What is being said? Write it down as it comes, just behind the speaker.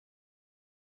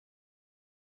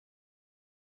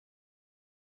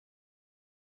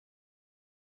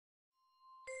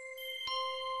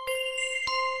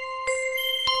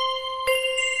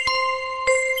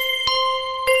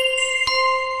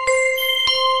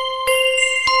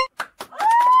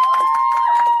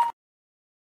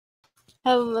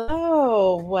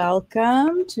Hello,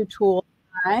 welcome to Tool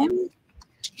Time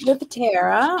with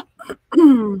Tara. I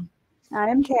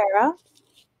am Tara.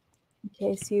 In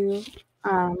case you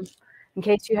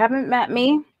haven't met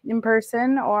me in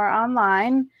person or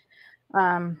online,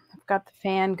 I've got the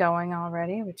fan going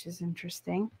already, which is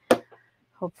interesting.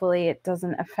 Hopefully, it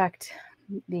doesn't affect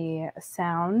the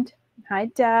sound. Hi,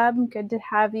 Deb. Good to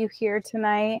have you here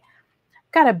tonight.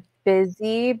 Got a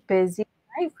busy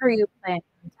night for you planned.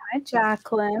 Hi,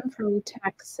 Jacqueline from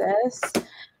Texas.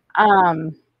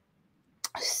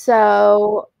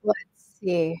 So let's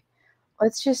see.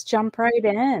 Let's just jump right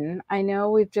in. I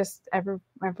know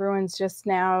everyone's just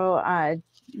now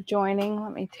joining.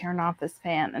 Let me turn off this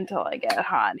fan until I get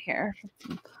hot here.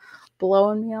 It's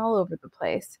blowing me all over the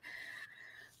place.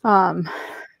 Goodness.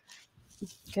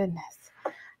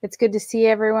 It's good to see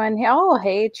everyone. Oh,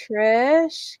 hey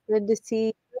Trish. Good to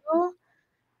see you.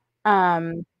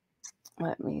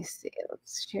 Let me see.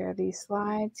 Let's share these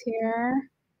slides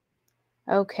here.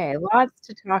 Okay, lots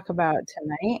to talk about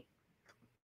tonight.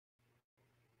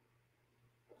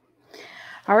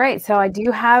 All right, so I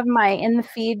do have my in the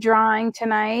feed drawing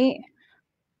tonight.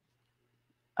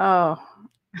 Oh,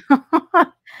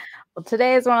 well,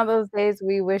 today is one of those days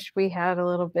we wish we had a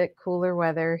little bit cooler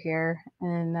weather here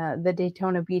in the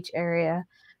Daytona Beach area.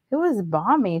 It was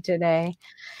balmy today.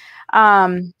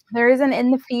 There is an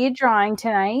in the feed drawing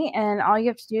tonight, and all you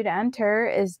have to do to enter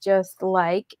is just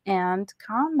like and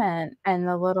comment, and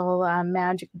the little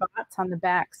magic bots on the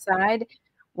back side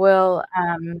will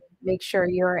make sure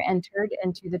you're entered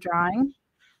into the drawing.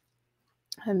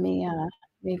 Let me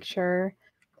make sure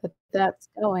that that's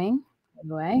going. By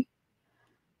the way,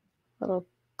 little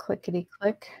clickety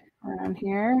click around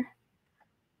here.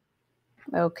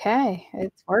 Okay,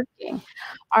 it's working.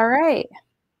 All right.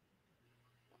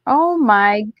 Oh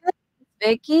my goodness,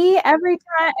 Vicky! Every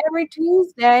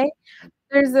Tuesday,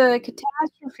 there's a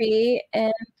catastrophe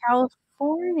in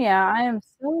California. I am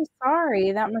so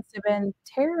sorry. That must have been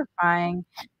terrifying.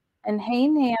 And hey,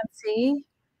 Nancy.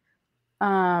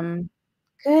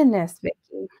 Goodness,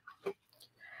 Vicky.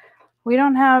 We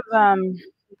don't have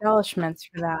embellishments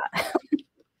for that.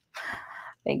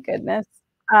 Thank goodness.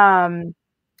 All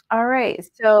right.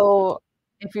 So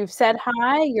if you've said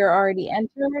hi, you're already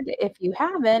entered. If you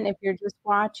haven't, if you're just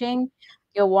watching,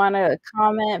 you'll want to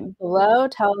comment below.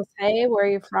 Tell us, hey, where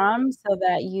you're from so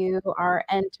that you are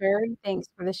entered. Thanks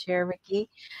for the share, Vicky.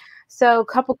 So a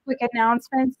couple quick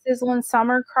announcements. Sizzling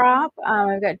Summer Crop.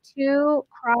 I've got 2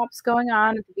 crops going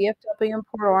on at the VFW in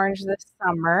Port Orange this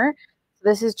summer. So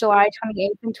this is July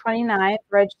 28th and 29th.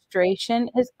 Registration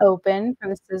is open for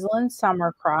the Sizzling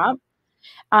Summer Crop.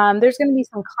 There's going to be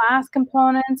some class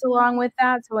components along with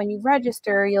that. So when you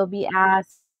register, you'll be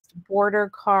asked border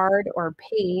card or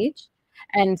page.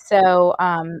 And so,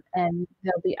 and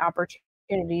there'll be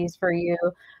opportunities for you,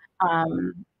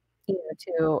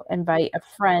 to invite a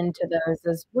friend to those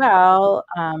as well.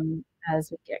 As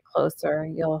we get closer,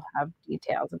 you'll have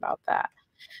details about that.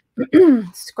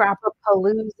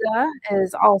 Scrap-a-palooza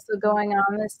is also going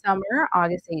on this summer,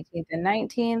 August 18th and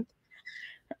 19th.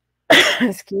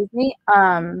 Excuse me.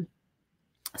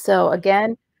 So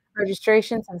again,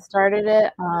 registrations have started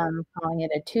it, calling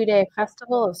it a 2-day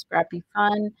festival of scrappy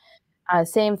fun.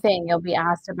 Same thing, you'll be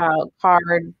asked about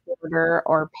card, border,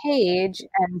 or page.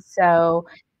 And so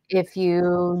if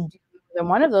you do more than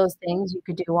one of those things, you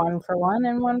could do one for one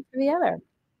and one for the other.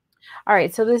 All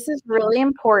right, so this is really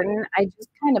important. I just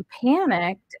kind of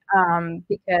panicked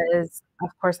because,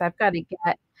 of course, I've got to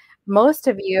get most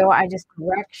of you. I just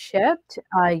direct shipped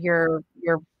your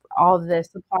all the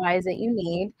supplies that you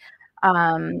need.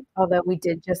 Although we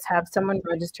did just have someone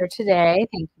register today.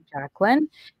 Thank you, Jacqueline.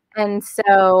 And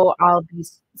so I'll be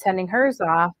sending hers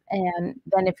off. And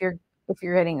then if you're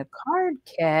getting a card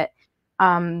kit,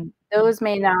 those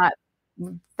may not.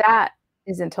 That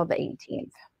is until the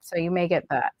 18th. So you may get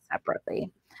that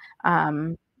separately.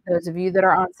 Those of you that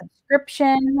are on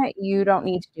subscription, you don't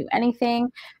need to do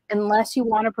anything unless you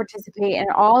want to participate in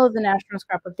all of the National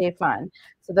Scrapbook Day Fun.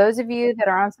 So those of you that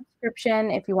are on subscription,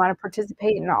 if you want to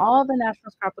participate in all of the National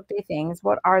Scrapbook Day things,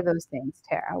 what are those things,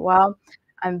 Tara? Well,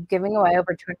 I'm giving away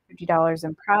over $250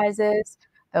 in prizes.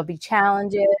 There'll be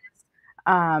challenges.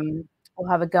 We'll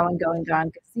have a Going Gone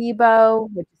gazebo,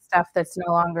 which is stuff that's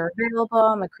no longer available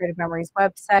on the Creative Memories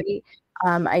website.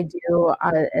 I do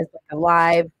as like a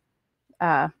live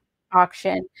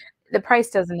auction. The price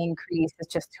doesn't increase.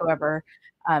 It's just whoever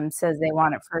says they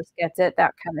want it first gets it,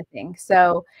 that kind of thing.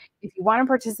 So if you want to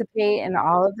participate in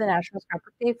all of the National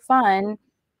Scrapbook Day Fun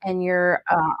and you're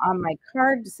on my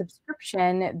card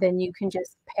subscription, then you can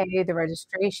just pay the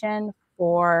registration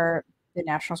for the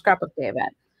National Scrapbook Day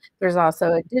event. There's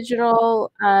also a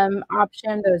digital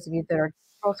option, those of you that are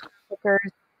digital scrapbookers,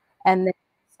 and then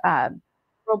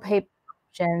roll paper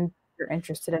option if you're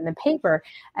interested in the paper.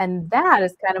 And that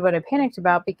is kind of what I panicked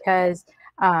about because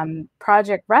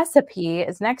Project Recipe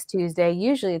is next Tuesday.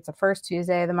 Usually it's the first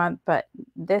Tuesday of the month, but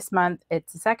this month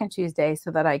it's the second Tuesday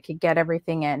so that I could get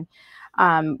everything in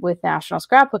with National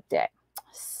Scrapbook Day.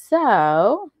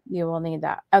 So you will need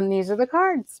that. And these are the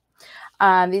cards.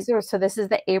 This is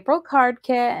the April card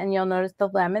kit, and you'll notice the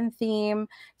lemon theme.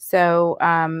 So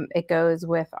it goes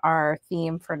with our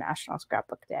theme for National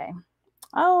Scrapbook Day.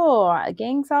 Oh,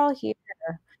 gang's all here.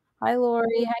 Hi,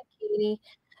 Lori. Hi, Katie.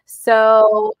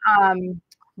 So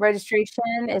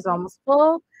registration is almost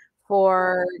full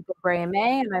for the Gray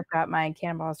May, and I've got my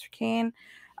Cannonballs for Cane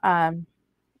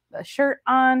a shirt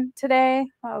on today.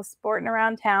 I was sporting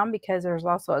around town because there's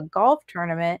also a golf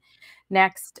tournament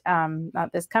next,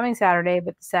 not this coming Saturday,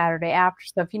 but the Saturday after.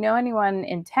 So if you know anyone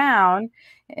in town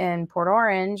in Port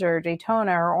Orange or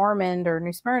Daytona or Ormond or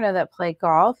New Smyrna that play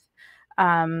golf,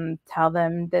 tell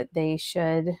them that they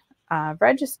should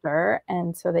register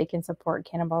and so they can support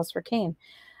Cannonballs for Cane.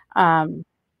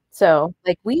 So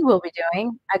like we will be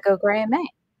doing at Go Gray in May.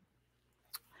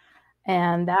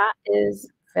 And that is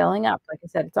filling up. Like I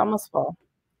said, it's almost full.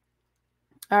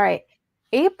 All right.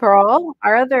 April,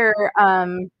 our other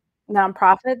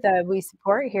nonprofit that we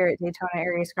support here at Daytona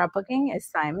Area Scrapbooking is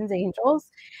Simon's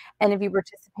Angels. And if you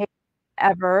participate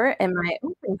ever in my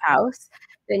open house,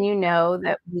 then you know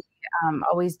that we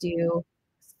always do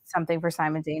something for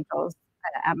Simon's Angels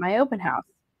at my open house.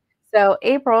 So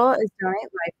April is Donate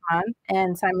Life Month,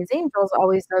 and Simon's Angels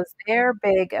always does their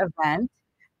big event,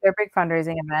 their big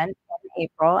fundraising event in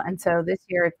April. And so this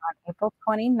year it's on April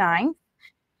 29th.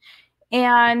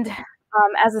 And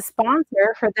as a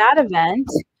sponsor for that event,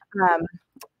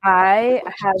 I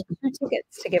have 2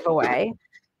 tickets to give away.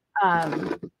 These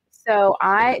are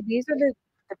the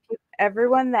people,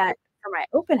 everyone that for my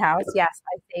open house, yes,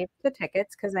 I saved the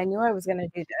tickets because I knew I was going to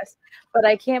do this, but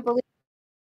I can't believe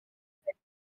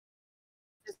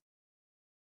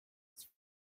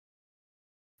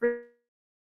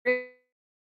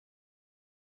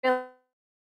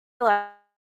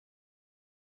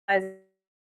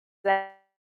that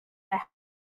I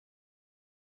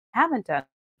haven't done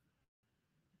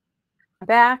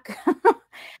back.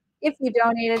 If you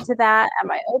donated to that at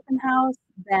my open house,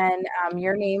 then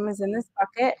your name is in this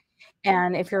bucket.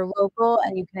 And if you're local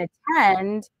and you can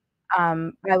attend, I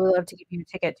would love to give you a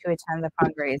ticket to attend the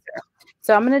fundraiser.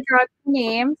 So I'm going to draw 2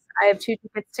 names. I have 2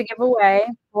 tickets to give away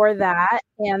for that.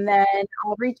 And then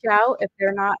I'll reach out if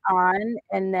they're not on.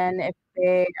 And then if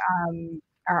they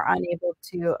are unable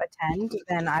to attend,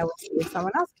 then I will see if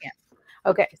someone else can.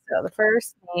 Okay, so the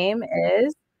first name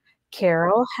is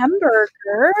Carol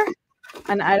Hemberger.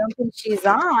 And I don't think she's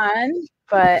on,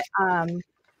 but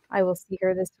I will see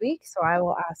her this week, so I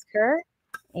will ask her.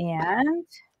 And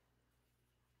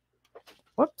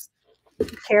whoops,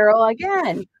 Carol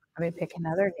again. Let me pick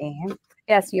another name.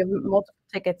 Yes, you have multiple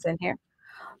tickets in here.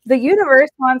 The universe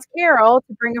wants Carol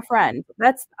to bring a friend.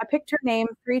 I picked her name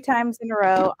 3 times in a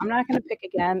row. I'm not going to pick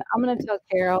again. I'm going to tell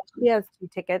Carol she has 2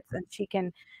 tickets and she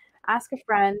can ask a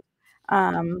friend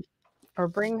or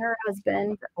bring her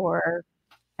husband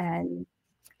and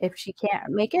if she can't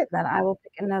make it, then I will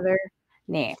pick another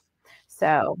name.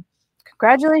 So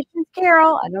congratulations,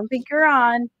 Carol. I don't think you're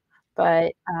on,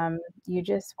 but you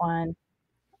just won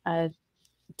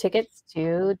tickets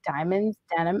to Diamonds,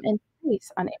 Denim, and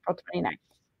Peace on April 29th.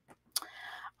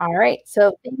 All right.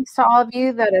 So thanks to all of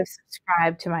you that have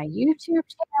subscribed to my YouTube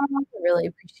channel. I really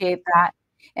appreciate that.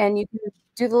 And you can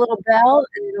do the little bell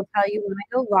and it'll tell you when I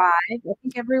go live. I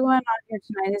think everyone on here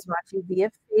tonight is watching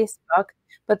via Facebook.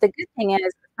 But the good thing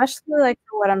is, especially like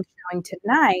for what I'm showing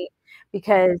tonight,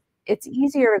 because it's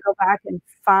easier to go back and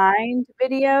find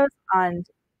videos on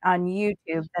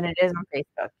YouTube than it is on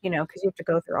Facebook, because you have to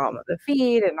go through all of the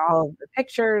feed and all of the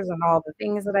pictures and all the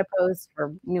things that I post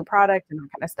for new product and that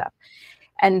kind of stuff.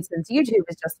 And since YouTube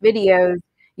is just videos,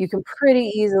 you can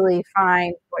pretty easily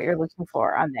find what you're looking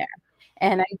for on there.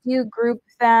 And I do group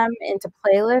them into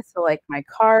playlists. So like my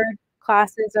card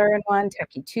classes are in one,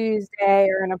 Techie Tuesday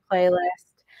are in a playlist.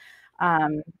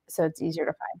 So it's easier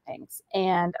to find things.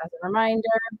 And as a reminder,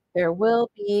 there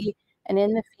will be an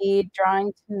in the feed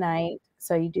drawing tonight.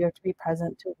 So you do have to be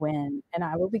present to win. And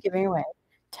I will be giving away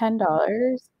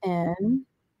 $10 in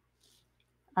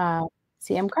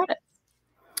CM credits.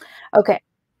 Okay,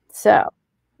 so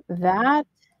that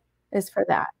is for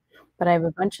that. But I have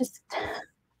a bunch of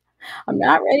I'm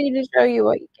not ready to show you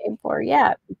what you came for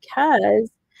yet because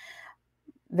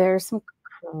there's some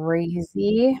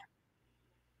crazy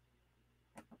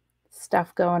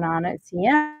stuff going on at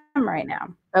CM right now.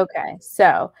 Okay,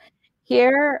 so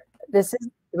here, this is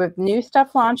with new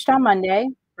stuff launched on Monday,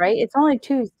 right? It's only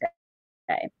Tuesday.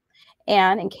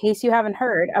 And in case you haven't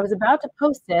heard, I was about to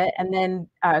post it, and then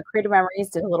Creative Memories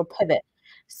did a little pivot.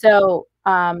 So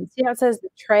see how it says the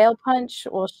Trail Punch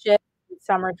will ship in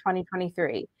summer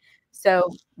 2023. So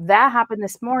that happened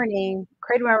this morning.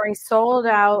 Creative Memories sold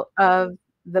out of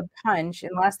the punch in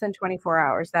less than 24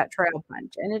 hours, that Trail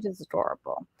Punch, and it is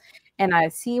adorable. And I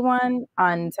see one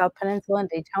on South Peninsula in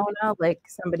Daytona, like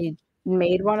somebody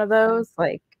made one of those,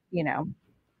 like, you know,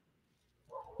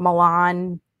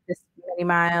 Milan this many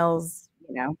miles,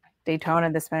 you know,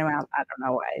 Daytona this many miles. I don't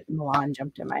know why Milan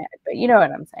jumped in my head, but you know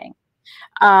what I'm saying.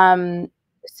 Um,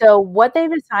 so what they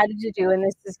decided to do, and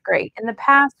this is great. In the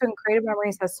past, when Creative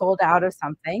Memories has sold out of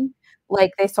something,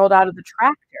 like they sold out of the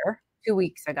tractor 2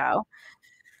 weeks ago.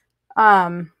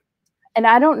 Um, and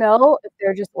I don't know if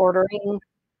they're just ordering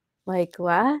like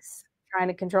less, trying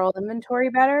to control inventory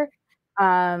better.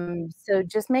 So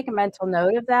just make a mental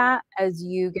note of that as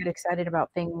you get excited about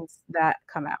things that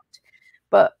come out.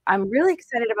 But I'm really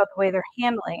excited about the way they're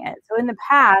handling it. So in the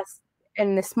past,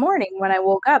 and this morning when I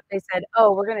woke up, they said,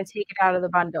 "Oh, we're going to take it out of the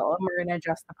bundle and we're going to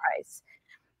adjust the price."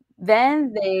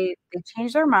 Then they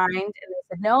changed their mind and they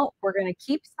said, "No, we're going to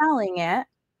keep selling it,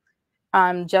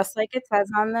 just like it says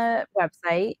on the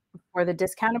website for the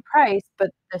discounted price, but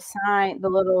the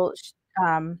little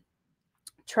um,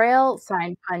 trail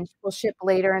sign punch will ship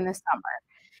later in the summer."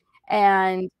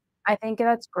 And I think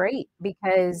that's great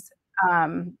because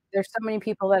there's so many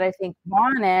people that I think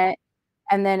want it,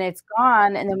 and then it's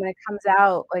gone, and then when it comes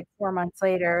out like 4 months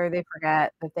later, they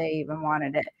forget that they even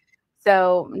wanted it.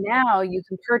 So now you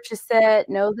can purchase it,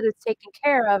 know that it's taken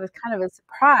care of. It's kind of a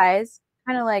surprise,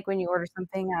 kind of like when you order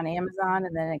something on Amazon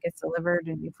and then it gets delivered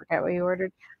and you forget what you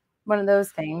ordered, one of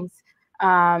those things.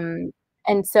 Um,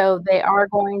 and so they are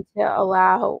going to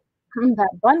allow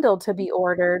that bundle to be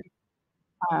ordered.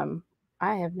 um,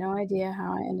 I have no idea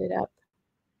how I ended up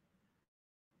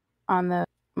on the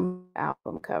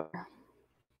album cover.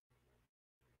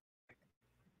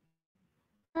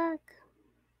 Back.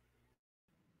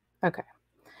 Okay.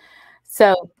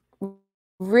 So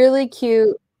really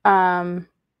cute, um,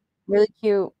 really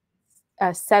cute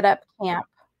setup camp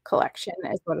collection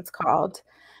is what it's called.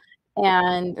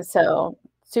 And so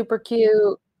super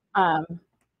cute, um,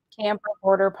 camper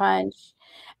border punch.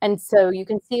 And so you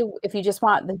can see if you just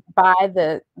want to buy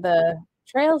the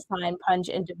trail sign punch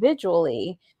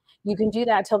individually, you can do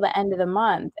that till the end of the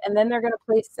month. And then they're going to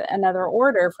place another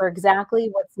order for exactly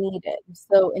what's needed.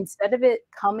 So instead of it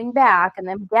coming back and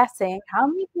then guessing how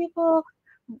many people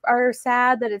are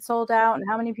sad that it sold out and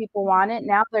how many people want it,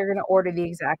 now they're going to order the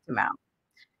exact amount.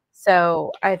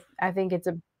 So I think it's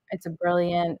a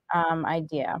brilliant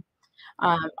idea.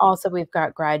 Also, we've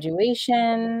got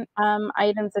graduation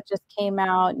items that just came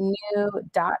out, new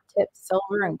dot tip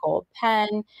silver and gold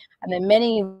pen. And then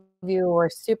many of you were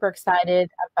super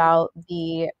excited about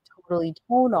the Totally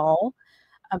Tonal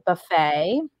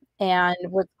buffet. And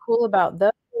what's cool about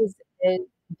those is they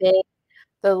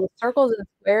the circles and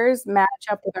squares match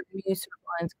up with our new circle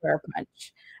and square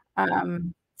punch.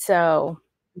 So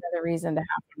another reason to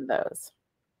have one of those.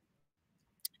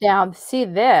 Now, see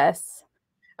this.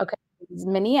 Okay, these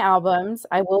mini albums.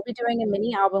 I will be doing a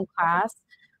mini album class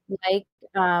like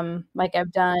like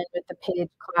I've done with the page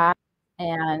class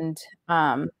and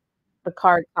um, the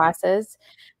card classes.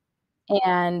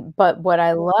 And but what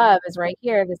I love is right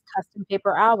here, this custom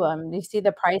paper album. You see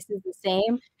the price is the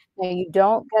same. Now you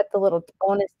don't get the little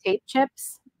bonus tape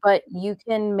chips, but you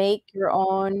can make your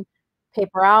own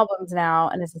paper albums now,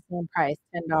 and it's the same price,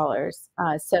 $10.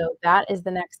 So that is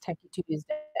the next Techie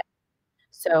Tuesday.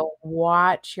 So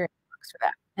watch your inbox for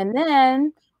that. And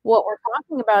then what we're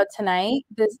talking about tonight,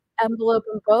 this envelope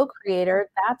and bow creator,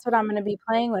 that's what I'm going to be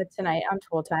playing with tonight on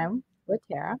Tool Time with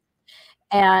Tara.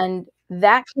 And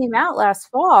that came out last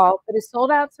fall, but it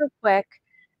sold out so quick.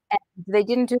 And they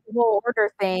didn't do the whole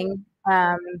order thing.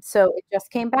 So it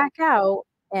just came back out.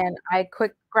 And I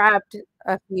quick grabbed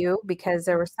a few because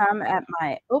there were some at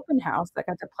my open house that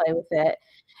got to play with it.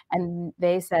 And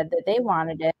they said that they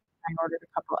wanted it. I ordered a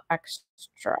couple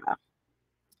extra.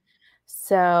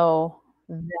 So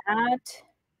that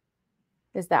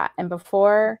is that. And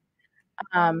before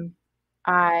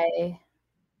I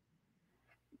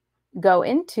go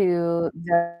into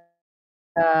the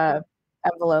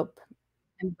envelope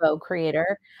and bow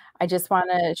creator, I just want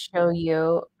to show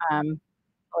you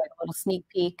like a little sneak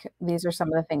peek. These are some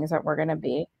of the things that we're going to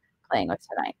be playing with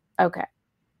tonight. Okay,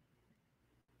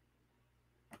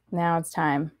 now it's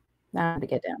time. Now to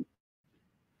get down.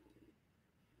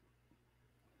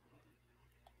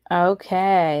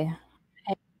 Okay.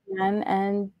 Jen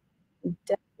and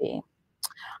Debbie.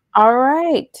 All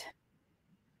right.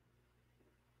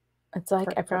 It's like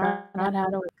I forgot how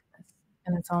to work this,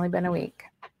 and it's only been a week.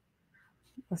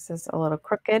 This is a little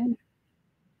crooked.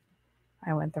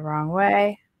 I went the wrong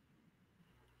way.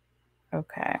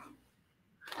 Okay.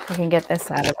 We can get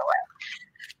this out of the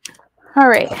way. All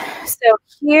right. So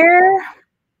here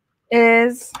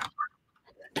is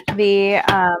the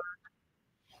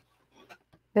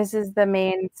this is the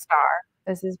main star.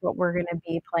 This is what we're going to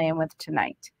be playing with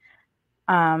tonight.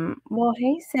 Well,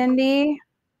 hey, Cindy.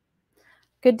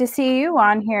 Good to see you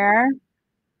on here.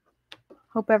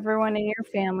 Hope everyone in your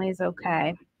family is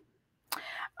okay.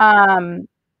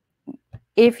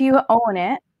 If you own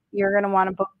it, you're going to want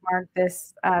to bookmark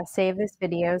this, save this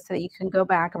video so that you can go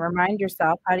back and remind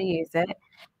yourself how to use it.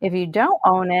 If you don't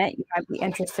own it, you might be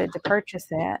interested to purchase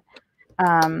it.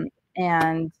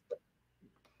 And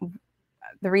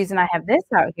the reason I have this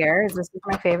out here is this is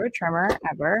my favorite trimmer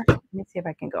ever. Let me see if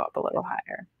I can go up a little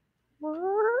higher.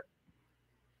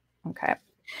 Okay.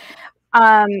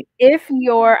 I've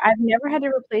never had to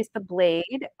replace the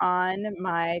blade on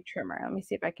my trimmer. Let me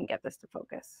see if I can get this to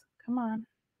focus. Come on.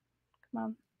 Come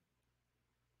on.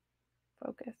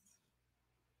 Focus.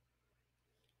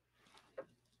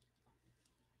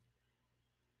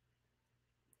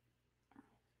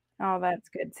 Oh, that's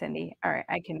good, Cindy. All right,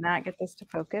 I cannot get this to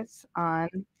focus on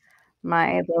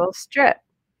my little strip.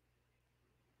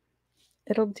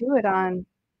 It'll do it on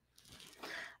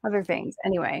other things.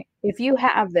 Anyway, if you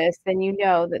have this, then you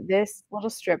know that this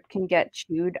little strip can get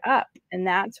chewed up, and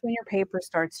that's when your paper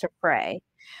starts to fray.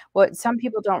 What some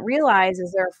people don't realize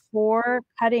is there are 4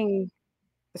 cutting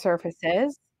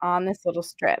surfaces on this little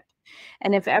strip.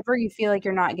 And if ever you feel like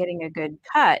you're not getting a good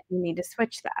cut, you need to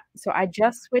switch that. So I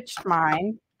just switched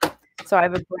mine. So I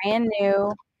have a brand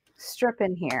new strip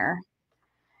in here,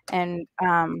 and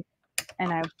I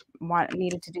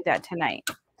needed to do that tonight.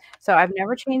 So I've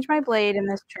never changed my blade in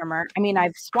this trimmer. I mean,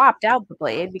 I've swapped out the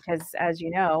blade because, as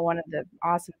you know, one of the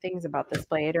awesome things about this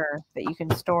blade are that you can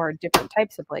store different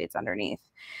types of blades underneath.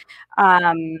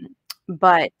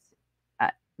 But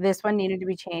this one needed to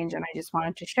be changed, and I just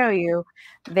wanted to show you.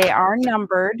 They are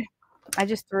numbered. I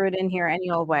just threw it in here any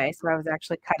old way, so I was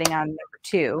actually cutting on number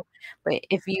 2. But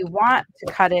if you want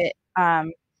to cut it,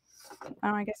 oh,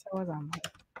 I guess I was on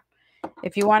one.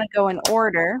 If you want to go in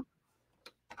order,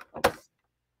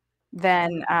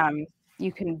 then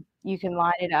you can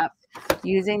line it up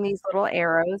using these little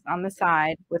arrows on the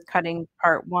side with cutting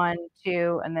part 1,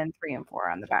 2, and then 3 and 4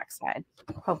 on the back side.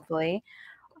 Hopefully,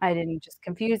 I didn't just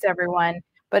confuse everyone.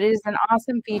 But it is an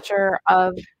awesome feature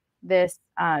of this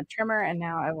trimmer, and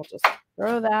now I will just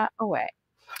throw that away.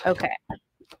 Okay.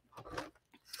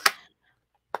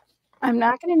 I'm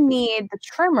not going to need the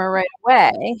trimmer right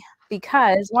away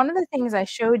because one of the things I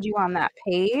showed you on that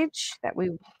page that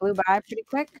we blew by pretty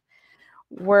quick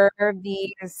were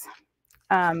these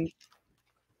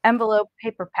envelope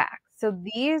paper packs. So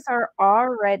these are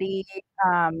already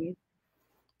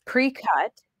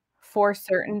pre-cut for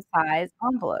certain size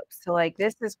envelopes. So like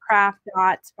this is Craft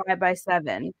Dots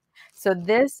 5x7. So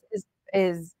this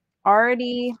is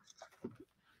already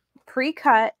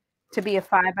pre-cut to be a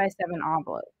 5x7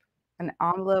 envelope, an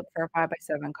envelope for a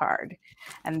 5x7 card.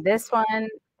 And this one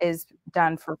is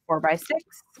done for 4x6,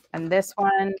 and this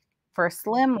one for a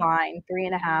slim line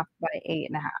 3.5 by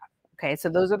 8.5. Okay, so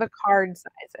those are the card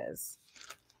sizes.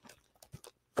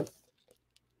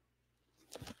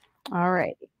 All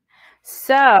right.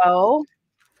 So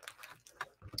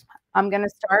I'm going to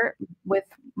start with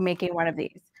making one of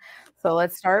these. So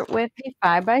let's start with the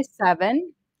 5x7.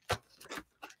 So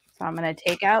I'm going to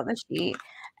take out the sheet,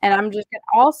 and I'm just going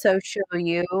to also show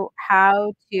you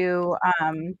how to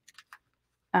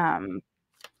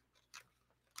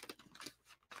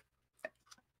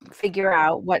figure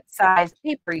out what size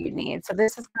paper you need. So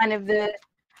this is kind of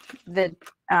the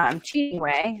cheating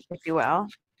way, if you will,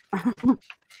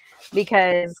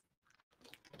 because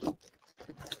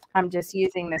I'm just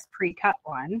using this pre-cut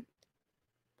one.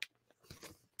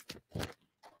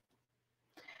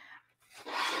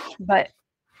 But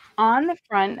on the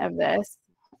front of this,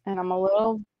 and I'm a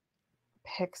little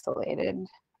pixelated,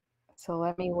 so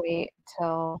let me wait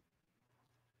till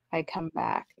I come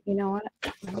back. You know what?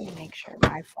 Let me make sure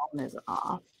my phone is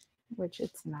off, which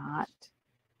it's not.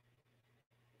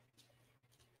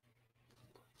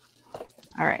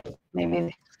 All right,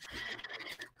 maybe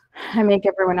I make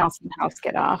everyone else in the house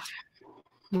get off.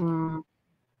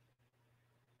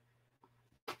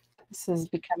 This is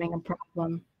becoming a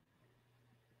problem.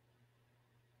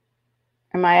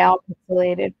 Am I all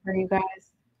pixelated for you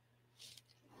guys?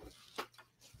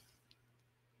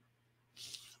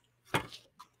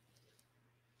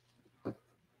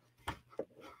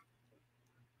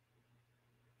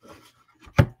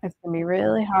 It's gonna be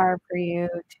really hard for you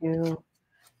to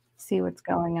see what's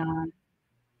going on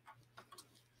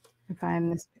if I'm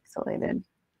this pixelated.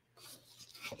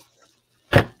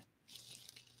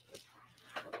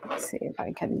 Let's see if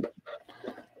I can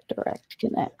direct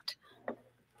connect.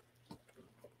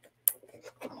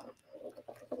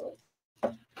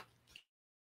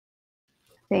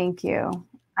 Thank you.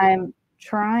 I'm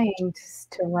trying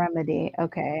to remedy.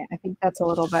 Okay, I think that's a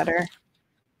little better.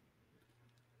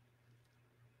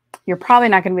 You're probably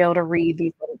not going to be able to read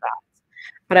these little dots,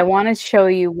 but I want to show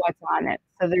you what's on it.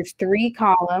 So there's 3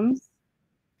 columns,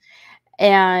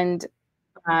 and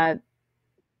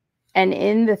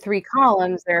in the 3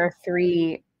 columns, there are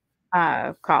 3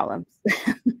 columns.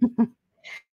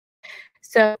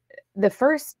 So the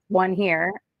first one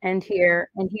here and here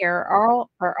and here are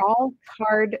all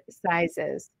card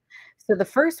sizes. So the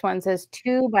first one says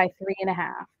 2 by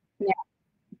 3.5. Now,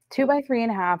 2 by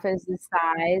 3.5 is the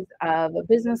size of a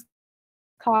business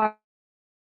card.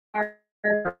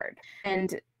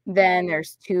 And then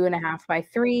there's 2.5 by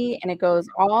 3, and it goes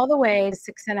all the way to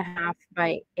 6.5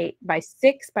 by 8 by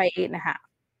 6 by 8.5.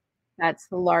 That's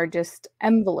the largest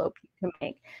envelope you can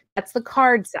make. That's the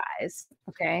card size,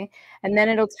 okay? And then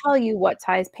it'll tell you what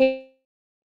size paper.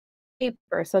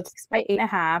 So it's 6 by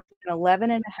 8.5, an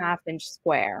 11.5-inch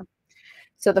square.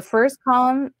 So the first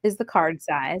column is the card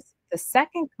size. The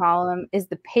second column is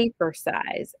the paper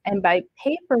size. And by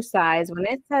paper size, when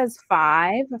it says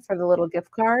 5 for the little gift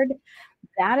card,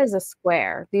 that is a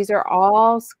square. These are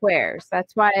all squares.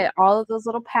 That's why all of those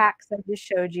little packs I just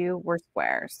showed you were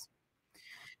squares.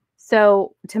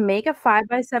 So to make a 5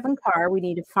 by 7 card, we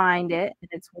need to find it, and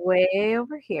it's way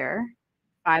over here,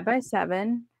 5 by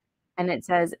 7, and it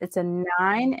says it's a 9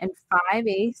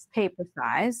 5/8 paper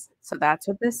size. So that's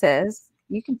what this is.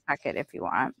 You can check it if you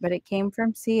want, but it came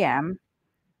from CM,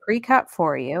 pre-cut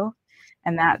for you,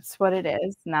 and that's what it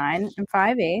is, 9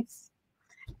 5/8,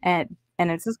 and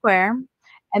it's a square.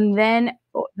 And then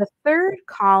the third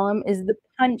column is the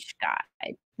punch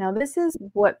guide. Now this is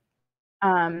what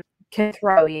can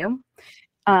throw you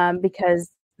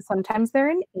because sometimes they're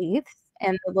in eighths,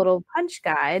 and the little punch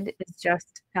guide is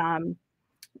just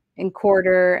in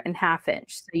quarter and half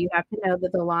inch. So you have to know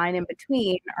that the line in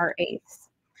between are eighths.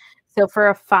 So for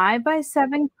a 5 by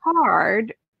 7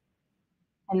 card,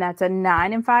 and that's a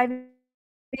 9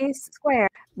 5/8 square,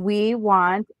 we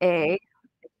want I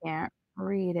can't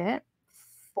read it,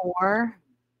 4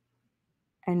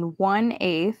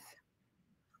 1/8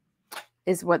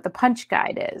 is what the punch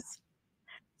guide is.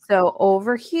 So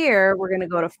over here, we're going to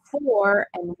go to 4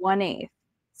 1/8.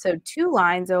 So 2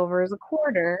 lines over is a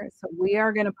quarter. So we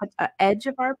are going to put the edge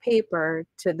of our paper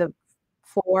to the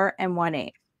 4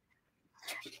 1/8.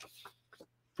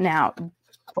 Now,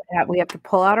 we have to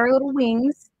pull out our little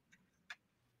wings,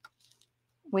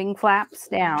 wing flaps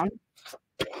down.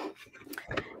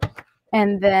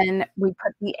 And then we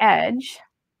put the edge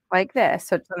like this.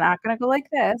 So it's not going to go like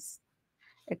this.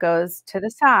 It goes to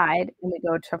the side, and we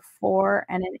go to 4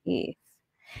 1/8.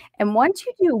 And once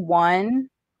you do 1,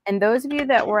 and those of you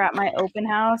that were at my open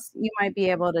house, you might be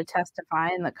able to testify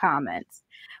in the comments.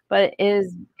 But it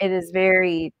is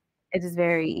very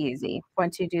easy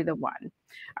once you do the 1.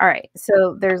 All right,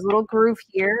 so there's a little groove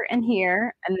here, and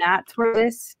that's where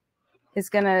this is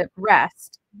going to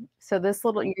rest. So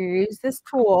you use this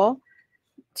tool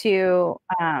to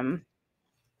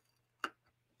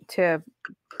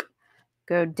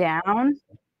go down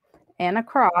and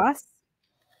across.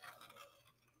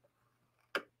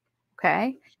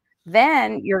 Okay.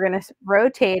 Then you're going to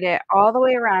rotate it all the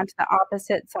way around to the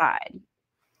opposite side.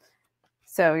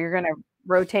 So you're going to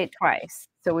rotate twice.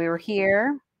 So we were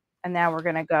here, and now we're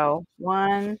going to go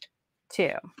 1,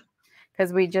 2,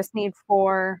 because we just need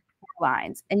 4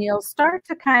 lines. And you'll start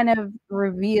to kind of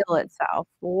reveal itself,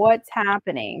 what's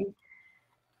happening,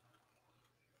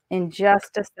 in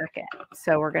just a second.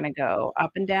 So we're going to go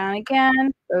up and down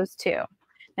again, those 2.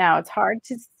 Now it's hard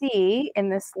to see in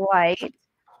this light.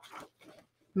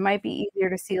 It might be easier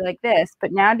to see like this,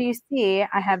 but now do you see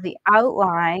I have the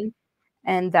outline,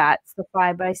 and that's the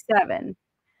 5 by 7.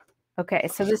 Okay,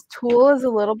 so this tool is a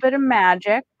little bit of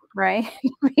magic, right?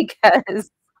 Because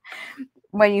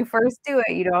when you first do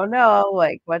it, you don't know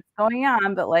like what's going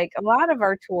on, but like a lot of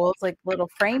our tools, like little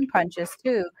frame punches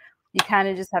too, you kind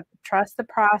of just have to trust the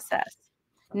process.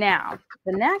 Now,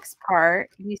 the next part,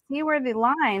 you see where the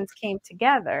lines came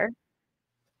together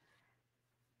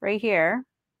right here.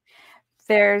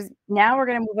 Now we're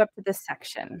going to move up to this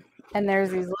section, and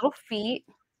there's these little feet.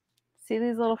 See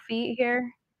these little feet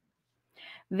here?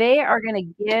 They're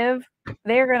going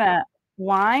to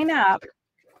line up,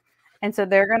 and so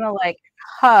they're going to like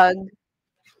hug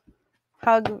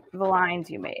hug the lines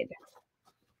you made.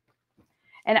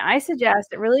 And I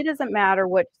suggest it really doesn't matter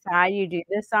which side you do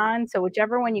this on, so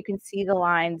whichever one you can see the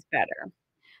lines better.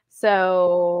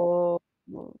 So,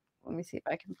 let me see if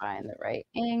I can find the right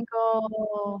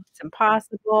angle. It's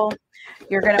impossible.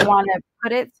 You're gonna wanna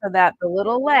put it so that the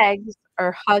little legs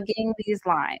are hugging these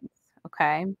lines,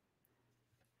 okay?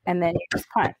 And then you just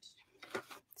punch.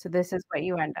 So this is what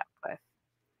you end up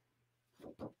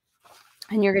with.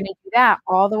 And you're gonna do that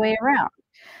all the way around.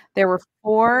 There were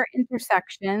 4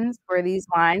 intersections where these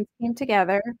lines came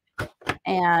together,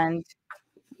 and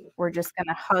we're just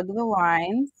gonna hug the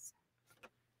lines.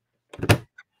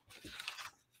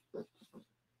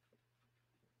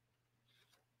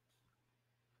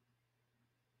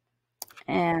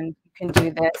 And you can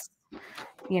do this,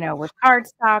 you know, with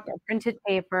cardstock or printed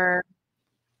paper.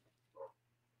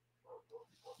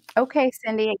 Okay,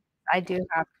 Cindy, I do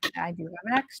have an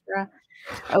extra.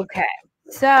 Okay,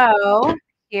 so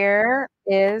here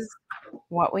is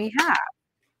what we have.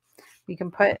 You can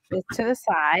put this to the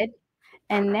side,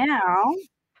 and now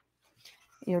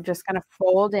you're just gonna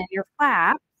fold in your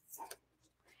flaps.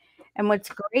 And what's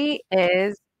great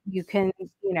is you can,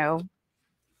 you know,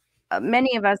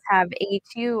 many of us have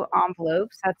A2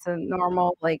 envelopes. That's a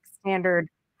normal, like, standard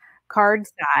card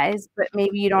size, but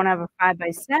maybe you don't have a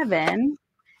 5x7,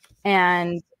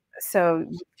 and so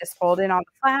you just fold in all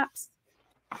the flaps,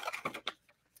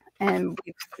 and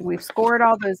we've scored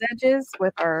all those edges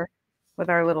with our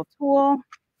little tool.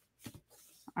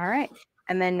 All right,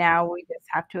 and then now we just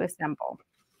have to assemble.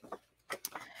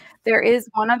 There is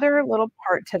one other little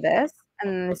part to this,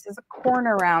 and this is a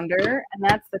corner rounder, and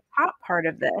that's the top part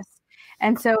of this.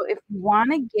 And so if you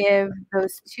want to give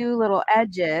those 2 little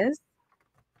edges,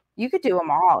 you could do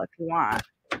them all if you want.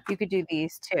 You could do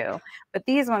these too, but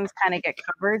these ones kind of get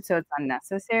covered, so it's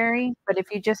unnecessary. But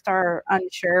if you just are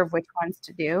unsure of which ones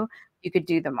to do, you could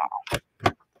do them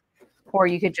all, or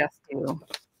you could just do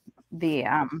the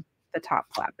top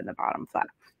flap and the bottom flap.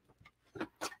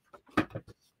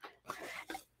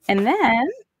 And then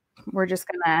we're just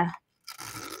gonna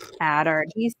add our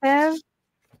adhesive,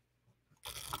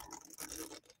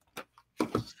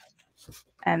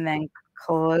 and then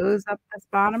close up this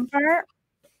bottom part.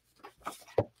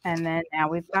 And then now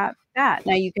we've got that.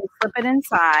 Now you can flip it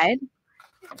inside,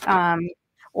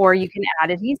 or you can add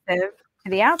adhesive to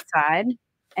the outside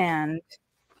and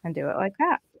do it like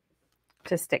that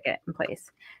to stick it in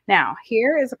place. Now,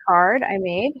 here is a card I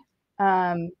made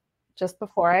just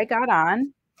before I got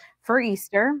on for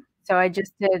Easter. So I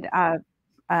just did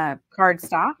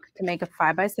cardstock to make a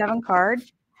 5x7 card,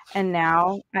 and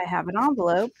now I have an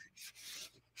envelope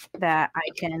that I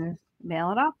can mail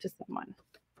it off to someone.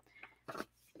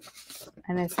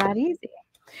 And it's that easy.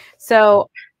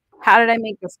 So how did I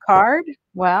make this card?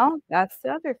 Well, that's the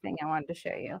other thing I wanted to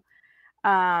show you.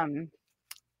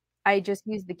 I just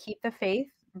used the Keep the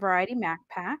Faith Variety Mac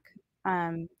Pack.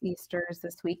 Easter's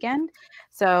this weekend.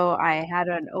 So I had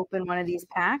to open one of these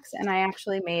packs, and I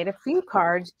actually made a few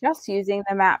cards just using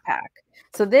the mat pack.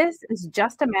 So this is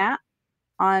just a mat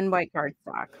on white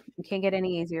cardstock. You can't get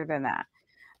any easier than that.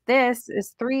 This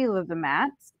is 3 of the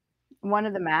mats. One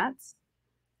of the mats.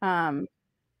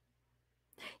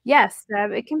 Yes,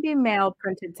 it can be mailed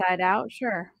printed side out,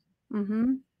 sure.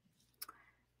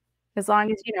 As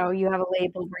long as, you know, you have a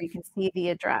label where you can see the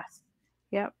address.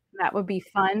 Yep, that would be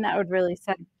fun. That would really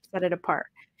set it apart.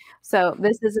 So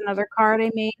this is another card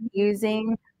I made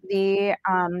using the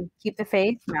Keep the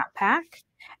Faith mat pack.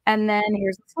 And then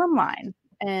here's a slimline.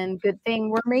 And good thing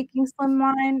we're making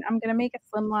slimline. I'm going to make a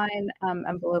slimline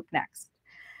envelope next.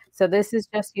 So this is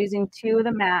just using 2 of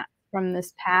the mats from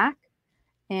this pack.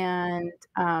 And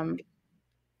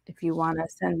if you want to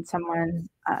send someone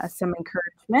some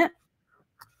encouragement,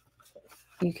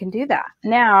 you can do that.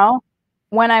 Now,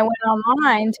 when I went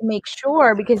online to make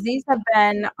sure, because these have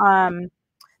been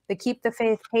the Keep the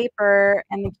Faith paper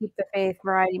and the Keep the Faith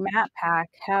Variety Mat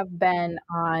Pack have been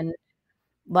on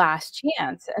last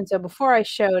chance. And so before I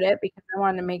showed it, because I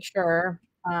wanted to make sure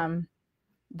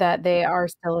that they are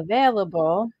still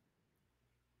available,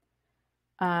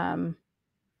 I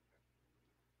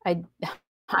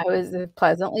was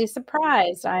pleasantly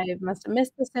surprised. I must have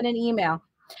missed this in an email.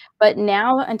 But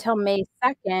now until May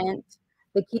 2nd,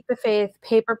 the Keep the Faith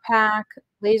paper pack,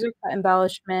 laser cut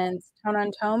embellishments, tone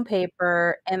on tone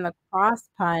paper, and the cross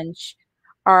punch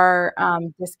are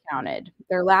discounted.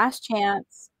 They're last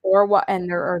chance, or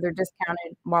they're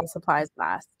discounted while supplies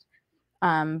last.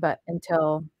 But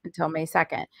until May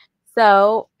 2nd.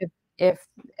 So if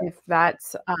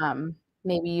that's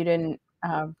maybe you didn't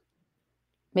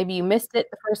maybe you missed it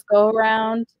the first go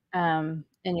around, and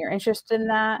you're interested in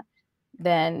that,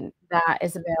 then that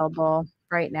is available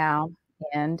right now,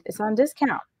 and it's on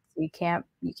discount. So you can't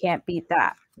beat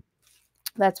that.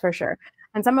 That's for sure.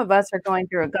 And some of us are going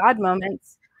through a God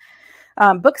Moments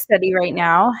book study right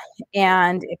now,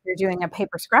 and if you're doing a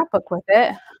paper scrapbook with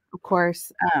it, of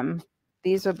course,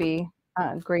 these will be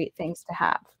great things to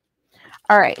have.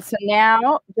 All right, so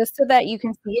now, just so that you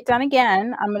can see it done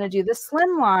again, I'm going to do the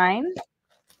slim line.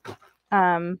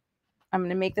 I'm going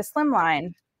to make the slim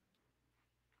line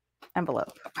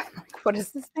envelope. What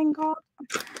is this thing called?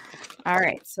 All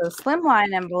right, so slim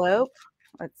line envelope.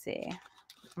 Let's see.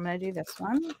 I'm going to do this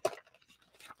one.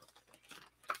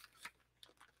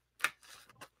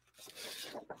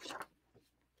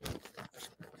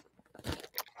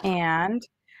 And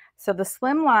so the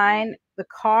slim line, the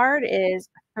card is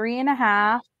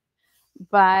 3.5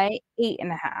 by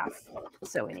 8.5.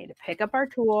 So we need to pick up our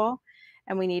tool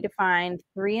and we need to find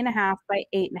 3.5 by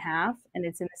 8.5, and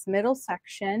it's in this middle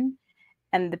section.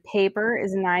 And the paper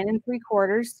is 9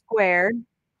 3/4 squared,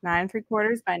 9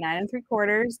 3/4 by 9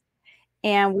 3/4.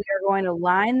 And we are going to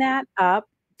line that up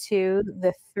to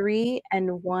the 3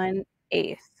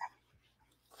 1/8.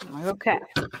 Okay,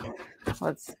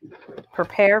 let's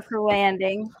prepare for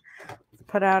landing.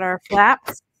 Put out our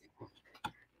flaps,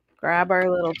 grab our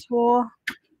little tool,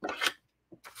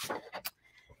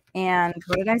 and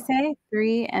what did I say?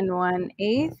 3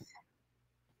 1/8.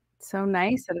 So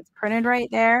nice that it's printed right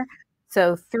there.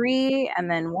 So 3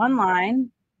 and then 1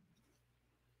 line,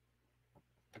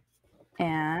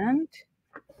 and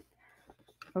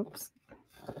oops.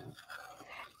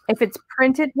 If it's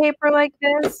printed paper like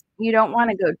this, you don't want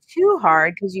to go too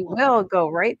hard because you will go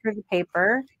right through the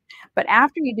paper. But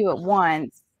after you do it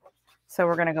once, so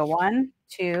we're going to go 1,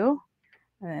 2,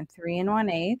 and then 3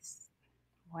 1/8,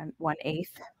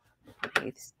 1/8.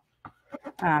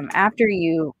 After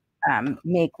you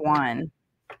make one.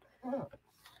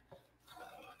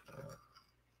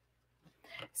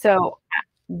 So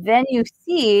then you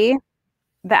see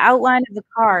the outline of the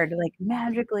card like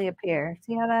magically appear.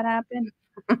 See how that happened?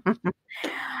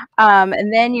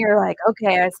 And then you're like,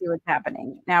 okay, I see what's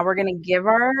happening. Now we're gonna give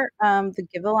our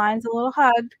give the lines a little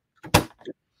hug.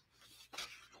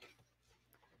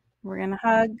 We're gonna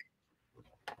hug.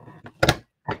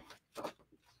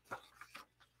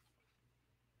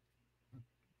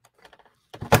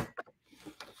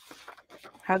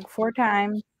 Hug 4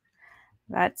 times.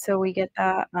 That's so we get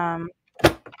the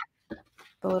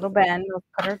little bend. We'll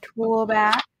put our tool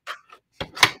back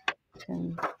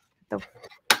and put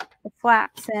the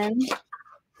flaps in.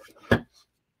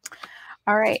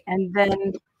 All right, and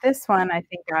then this one, I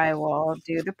think I will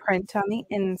do the print on the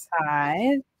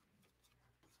inside.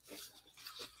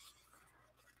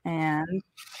 And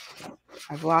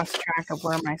I've lost track of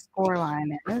where my score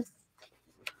line is.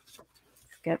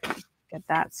 Get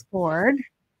that scored.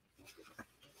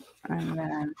 And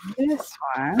then this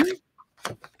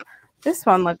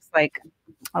one looks like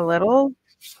a little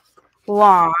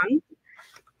long.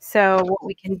 So what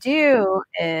we can do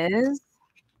is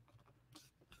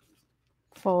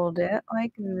fold it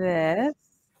like this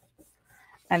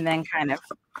and then kind of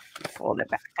fold it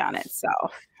back on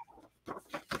itself.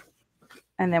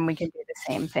 And then we can do the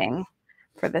same thing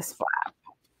for this flap.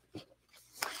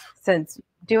 Since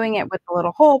doing it with the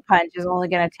little hole punch is only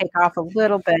going to take off a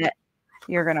little bit,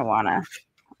 you're going to want to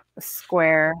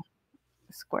square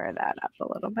that up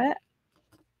a little bit.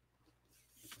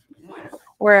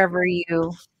 Wherever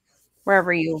you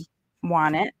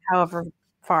want it, however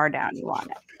far down you want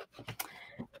it.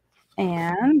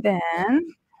 And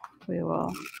then we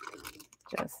will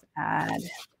just add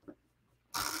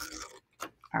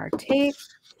our tape,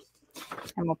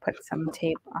 and we'll put some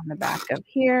tape on the back of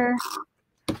here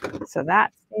so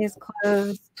that stays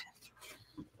closed.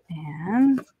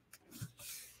 And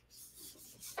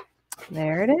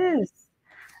there it is.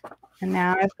 And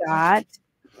now I've got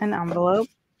an envelope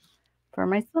for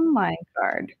my slimline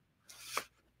card.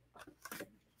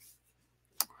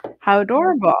 How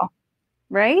adorable,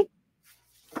 right?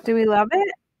 Do we love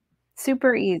it?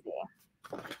 Super easy,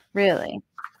 really.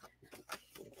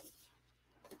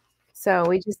 So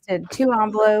we just did 2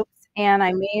 envelopes, and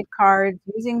I made cards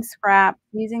using scrap,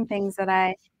 using things that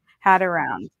I had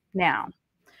around. Now,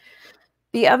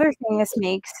 the other thing this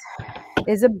makes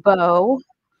is a bow,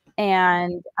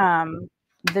 and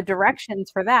the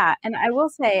directions for that. And I will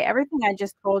say, everything I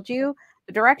just told you,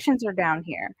 the directions are down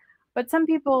here. But some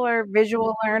people are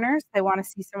visual learners. They want to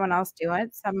see someone else do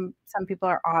it. Some people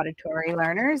are auditory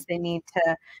learners. They need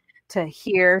to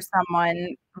hear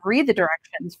someone read the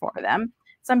directions for them.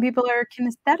 Some people are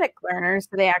kinesthetic learners,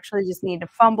 so they actually just need to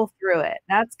fumble through it.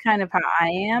 That's kind of how I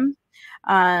am.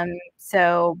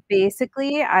 So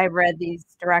basically, I read these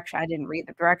directions. I didn't read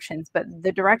the directions, but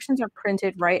the directions are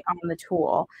printed right on the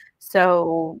tool.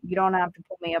 So you don't have to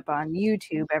pull me up on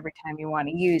YouTube every time you want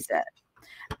to use it.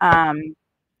 And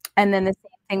then the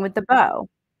same thing with the bow.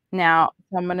 Now,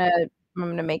 I'm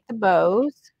gonna make the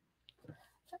bows,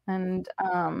 and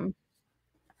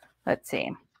let's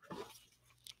see.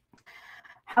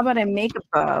 How about I make a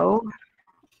bow?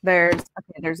 There's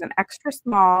an extra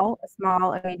small, a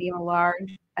small, a medium, a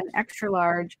large, an extra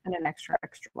large, and an extra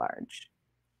extra large.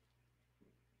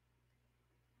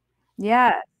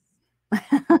 Yes.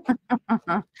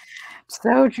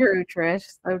 So true,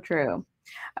 Trish. So true.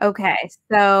 Okay,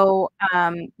 so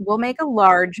we'll make a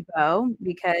large bow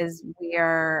because we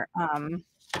are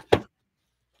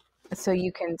so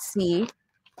you can see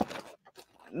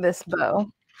this bow.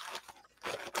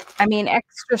 I mean,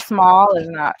 extra small is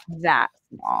not that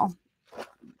small,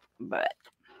 but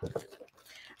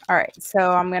all right. So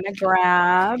I'm gonna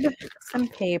grab some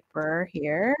paper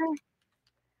here.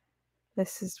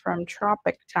 This is from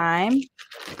Tropic Time.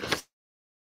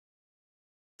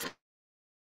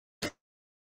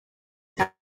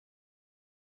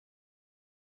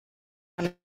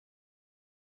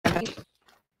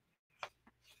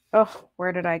 Oh,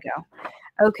 where did I go?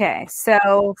 Okay,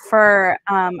 so for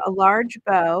a large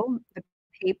bow, the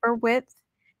paper width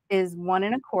is 1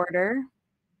 1/4.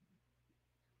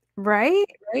 Right?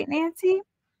 Right, Nancy?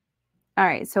 All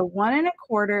right, so 1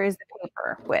 1/4 is the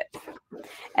paper width.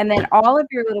 And then all of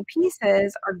your little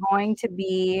pieces are going to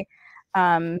be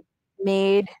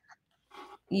made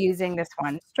using this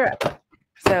one strip.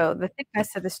 So the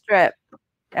thickness of the strip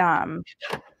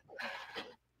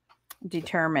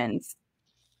determines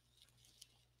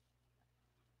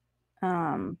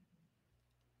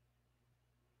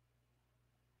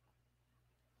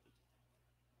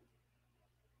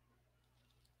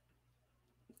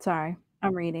sorry,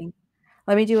 I'm reading.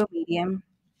 Let me do a medium.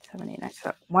 79.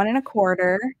 So 1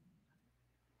 1/4.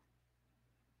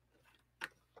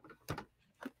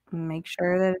 Make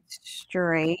sure that it's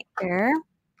straight there.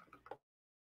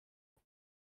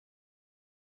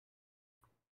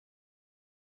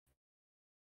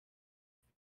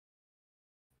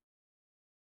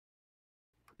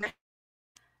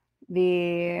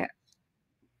 The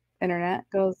internet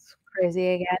goes crazy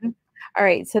again. All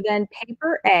right, so then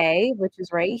paper A, which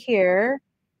is right here,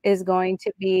 is going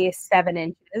to be 7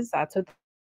 inches. That's what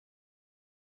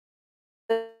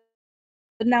the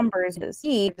numbers is.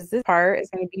 C, this part is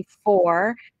going to be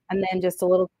 4, and then just a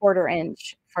little 1/4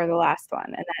 inch for the last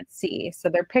one, and that's C. So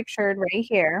they're pictured right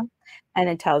here, and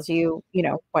it tells you,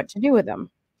 what to do with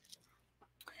them.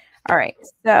 All right,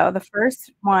 so the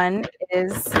first one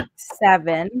is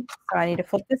 7. So I need to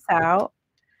flip this out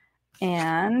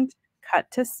and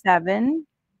cut to 7.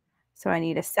 So I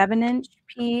need a 7-inch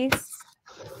piece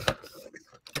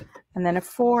and then a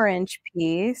 4-inch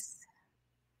piece.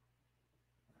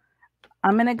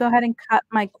 I'm going to go ahead and cut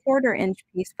my 1/4 inch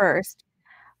piece first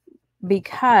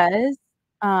because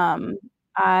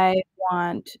I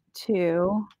want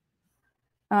to,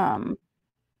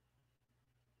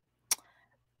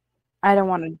 I don't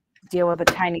want to deal with a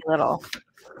tiny little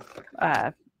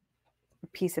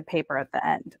piece of paper at the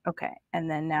end. Okay, and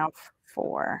then now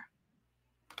 4.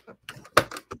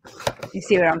 You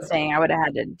see what I'm saying? I would have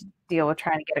had to deal with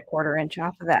trying to get a 1/4 inch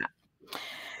off of that.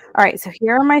 All right, so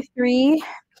here are my 3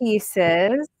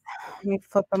 pieces. Let me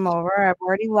flip them over. I've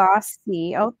already lost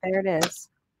C. Oh, there it is.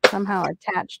 Somehow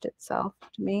attached itself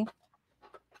to me.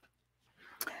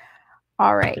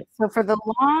 All right, so for the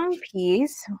long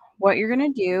piece, what you're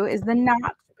going to do is the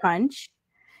notch punch.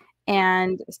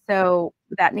 And so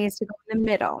that needs to go in the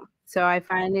middle. So I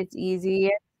find it's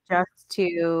easy just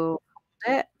to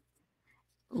hold it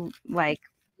like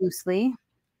loosely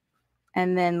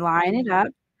and then line it up.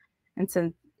 And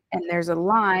there's a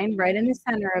line right in the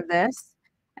center of this,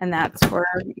 and that's where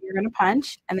you're going to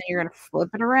punch, and then you're going to flip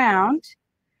it around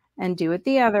and do it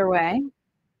the other way.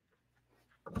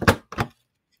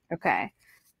 Okay,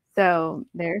 so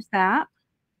there's that.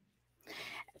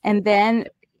 And then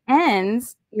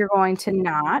ends, you're going to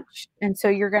notch, and so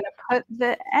you're going to put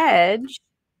the edge,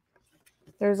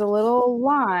 there's a little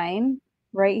line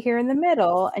right here in the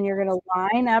middle, and you're going to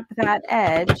line up that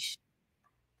edge,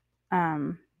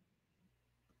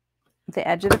 the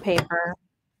edge of the paper,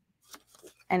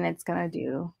 and it's going to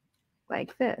do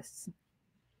like this,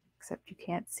 except you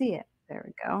can't see it. There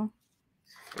we go.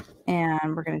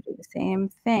 And we're going to do the same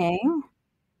thing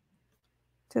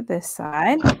to this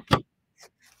side.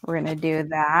 We're going to do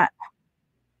that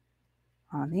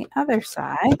on the other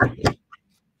side.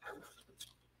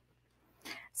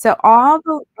 So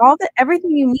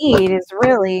everything you need is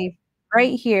really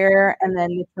right here, and then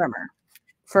the trimmer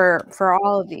for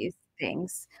all of these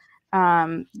things.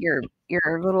 Your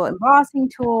little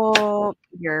embossing tool,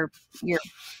 your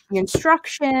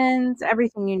instructions,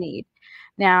 everything you need.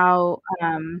 Now,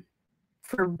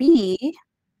 for B,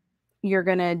 you're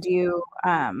gonna do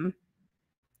the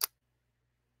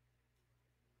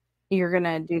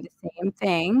same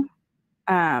thing.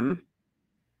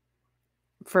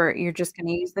 You're just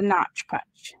gonna use the notch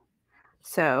punch.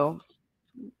 So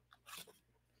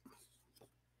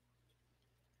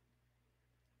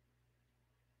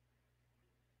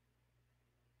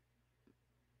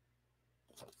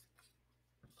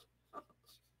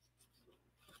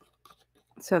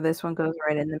this one goes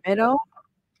right in the middle.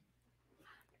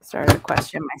 Started to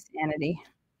question my sanity.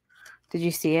 Did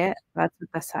you see it? That's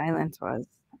what the silence was.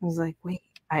 I was like, wait,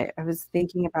 I was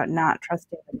thinking about not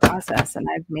trusting the process, and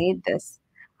I've made this.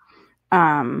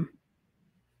 And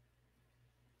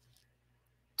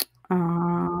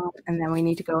then we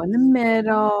need to go in the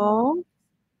middle.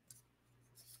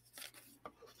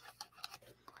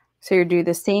 So you do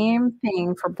the same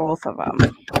thing for both of them.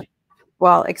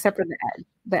 Well, except for the edge.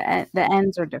 The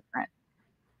ends are different.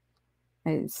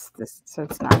 So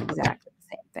it's not exactly the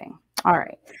same thing. All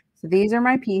right. So these are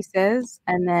my pieces,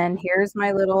 and then here's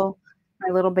my little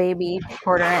baby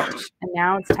 1/4 inch. And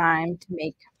now it's time to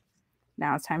make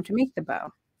the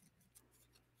bow.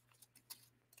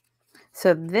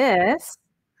 So this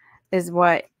is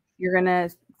what you're gonna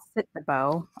sit the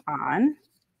bow on.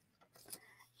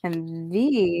 And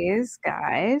these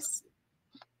guys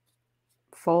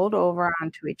fold over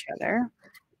onto each other,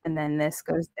 and then this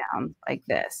goes down like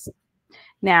this.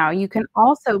 Now you can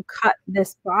also cut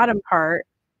this bottom part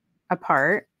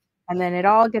apart, and then it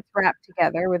all gets wrapped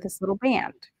together with this little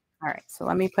band. All right, so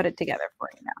let me put it together for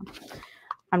you now.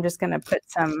 I'm just gonna put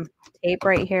some tape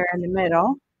right here in the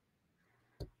middle,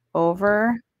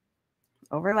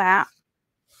 overlap.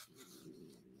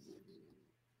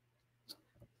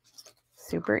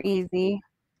 Super easy.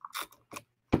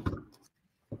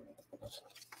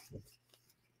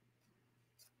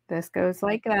 This goes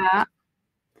like that.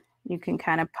 You can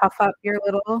kind of puff up your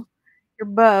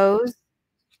bows.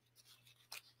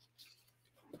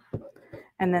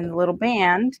 And then the little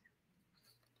band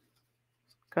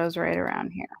goes right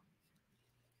around here.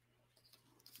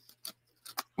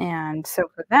 And so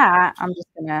for that, I'm just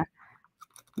gonna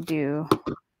do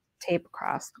tape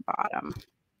across the bottom.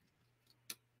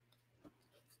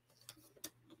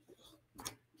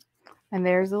 And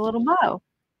there's a little bow.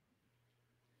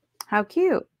 How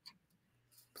cute.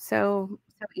 So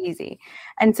easy.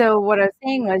 And so what I was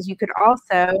saying was you could also,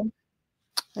 I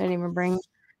didn't even bring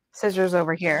scissors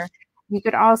over here. You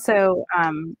could also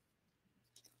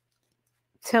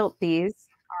tilt these.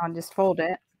 I'll just fold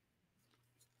it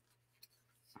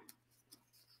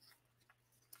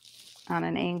on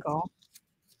an angle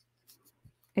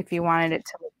if you wanted it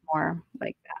to look more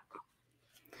like that.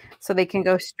 So they can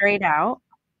go straight out,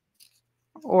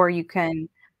 or you can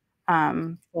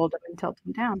fold them and tilt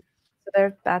them down.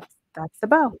 So that's the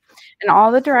bow. And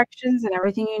all the directions and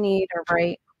everything you need are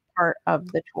right part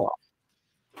of the tool.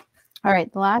 All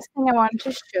right, the last thing I wanted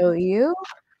to show you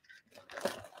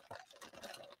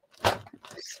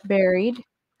is buried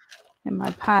in my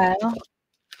pile.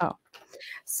 Oh,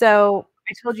 so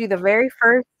I told you the very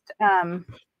first line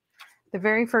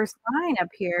up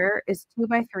here is 2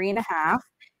 by 3.5,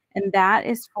 and that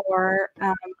is for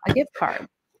a gift card.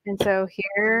 And so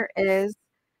here is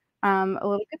a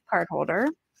little gift card holder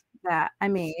that I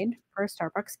made for a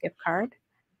Starbucks gift card,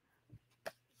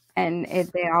 and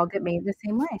they all get made the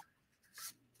same way.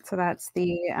 So that's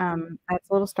a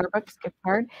little Starbucks gift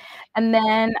card. And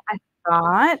then I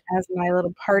thought, as my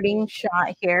little parting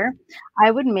shot here, I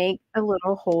would make a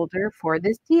little holder for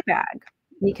this tea bag,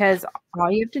 because all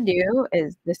you have to do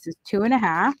is, this is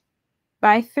 2.5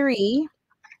 by 3,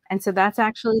 and so that's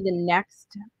actually the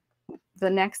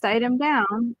next item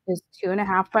down is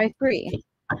 2.5 by 3.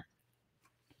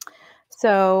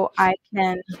 So why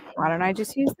don't I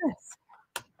just use this?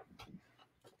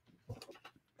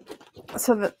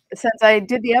 So since I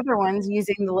did the other ones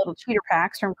using the little cheater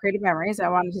packs from Creative Memories, I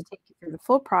wanted to take you through the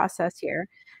full process here.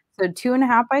 So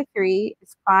 2.5 by 3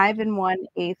 is 5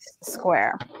 1/8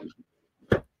 square.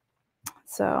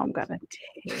 So I'm gonna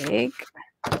take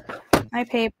my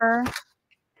paper,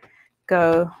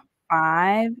 go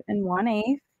 5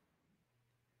 1/8.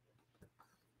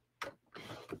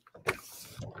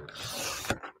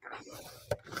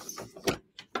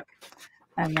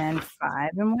 And then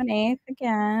 5 1/8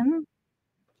 again.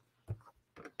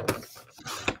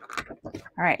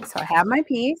 All right, so I have my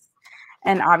piece,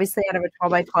 And obviously out of a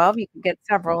 12 by 12, you can get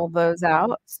several of those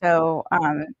out. So,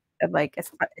 like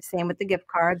same with the gift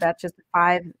card, that's just a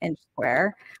 5-inch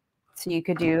square. So you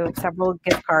could do several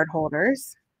gift card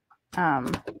holders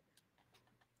out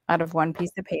of one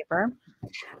piece of paper.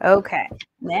 Okay,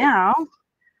 now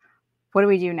what do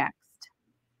we do next?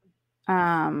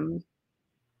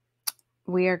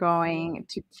 We are going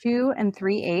to 2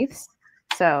 3/8.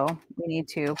 So we need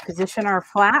to position our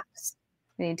flaps.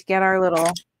 We need to get our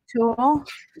little tool.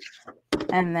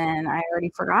 And then I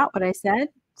already forgot what I said.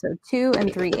 So 2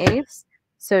 3/8.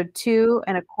 So 2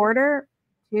 1/4,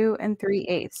 2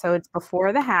 3/8. So it's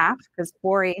before the half because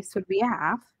 4/8 would be a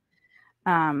half.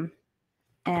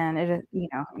 And it, you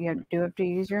know, you do have to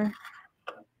use your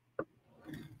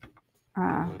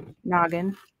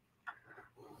noggin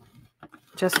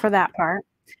just for that part.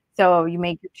 So you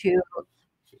make your 2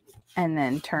 and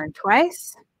then turn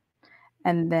twice,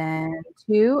 and then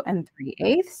 2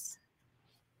 3/8.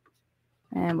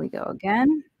 And we go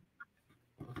again.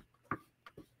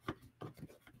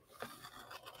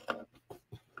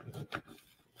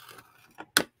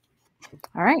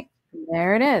 All right,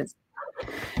 there it is.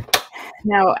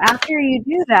 Now, after you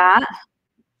do that,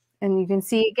 and you can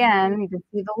see again, you can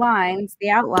see the lines, the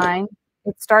outline,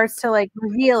 it starts to like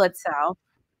reveal itself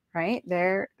right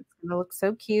there. It's gonna look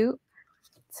so cute.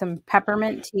 Some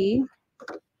peppermint tea.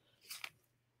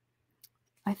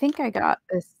 I think I got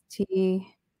this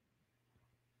tea.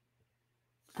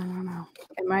 I don't know.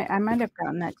 I might have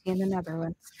gotten that tea in the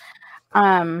Netherlands.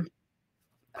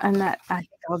 And that I think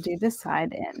I'll do this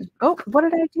side in. Oh, what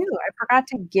did I do? I forgot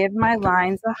to give my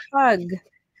lines a hug.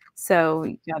 So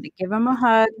you got to give them a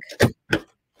hug.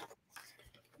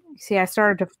 See, I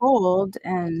started to fold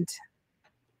and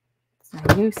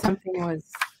I knew something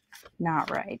was not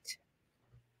right.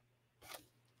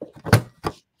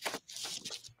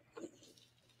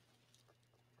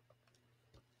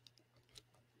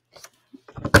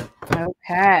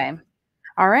 Okay.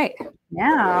 All right.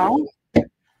 Now,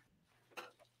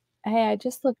 hey, I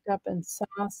just looked up and saw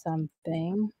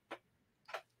something.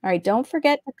 All right, don't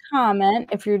forget to comment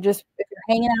if you're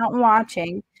hanging out and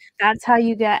watching. That's how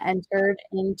you get entered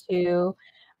into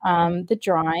the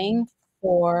drawing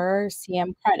for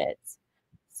CM credits.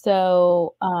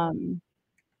 So,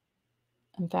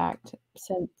 in fact,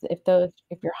 since if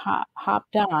you're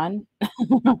hopped on,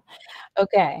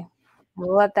 okay,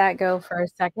 we'll let that go for a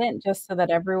second, just so that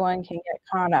everyone can get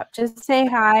caught up. Just say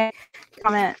hi,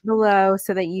 comment below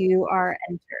so that you are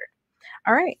entered.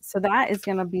 All right, so that is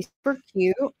going to be super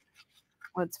cute.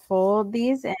 Let's fold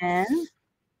these in.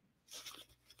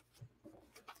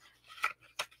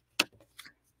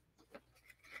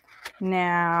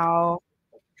 Now,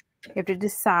 you have to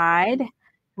decide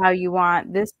how you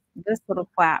want this little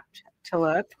flap to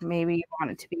look. Maybe you want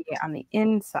it to be on the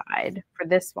inside for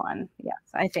this one. Yes,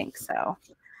 I think so.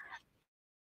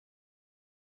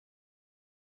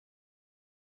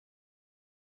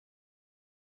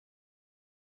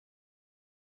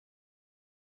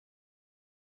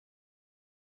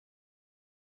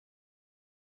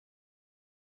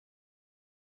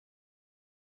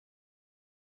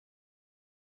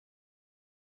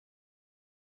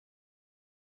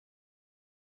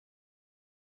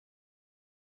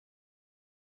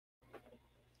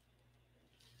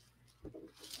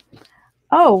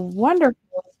 Oh,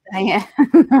 wonderful, Diane.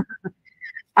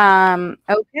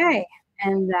 Okay,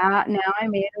 and that now I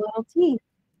made a little tea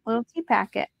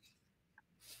packet.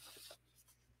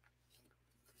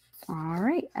 All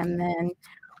right, and then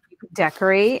you could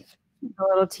decorate the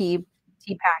little tea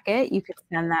packet. You could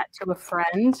send that to a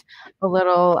friend, a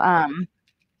little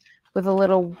with a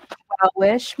little well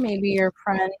wish. Maybe your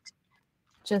friend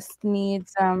just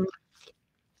needs a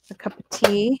cup of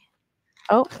tea.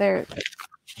 Oh, there.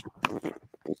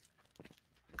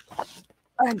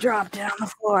 I dropped it on the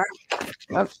floor.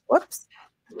 Oh, whoops.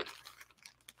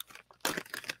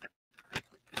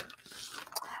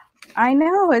 I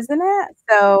know, isn't it?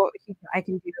 So I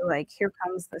can do like, here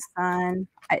comes the sun.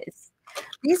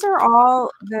 These are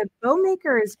all, the bow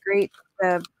maker is great.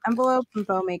 The envelope and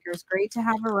bow maker is great to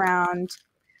have around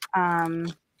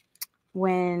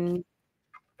when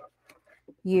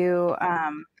you,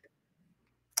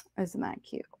 isn't that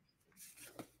cute?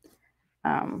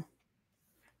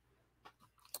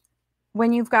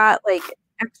 When you've got like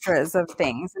extras of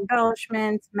things,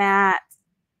 embellishments, mats,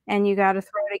 and you got to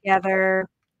throw together,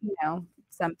 you know,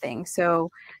 something. So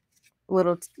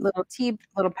little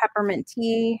peppermint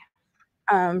tea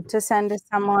to send to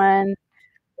someone,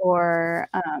 or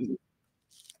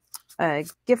a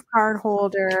gift card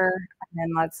holder. And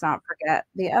then let's not forget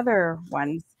the other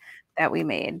ones that we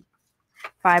made,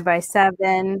 5 by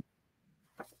 7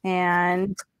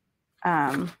 and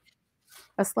a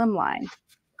slim line.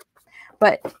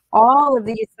 But all of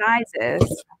these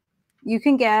sizes you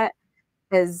can get,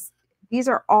 is these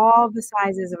are all the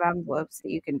sizes of envelopes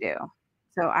that you can do.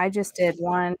 So I just did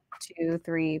 1, 2,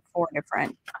 3, 4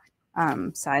 different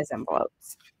size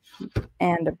envelopes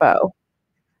and a bow.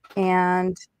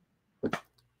 And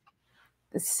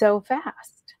it's so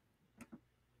fast.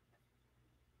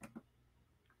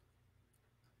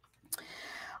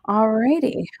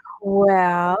 Alrighty.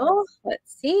 Well,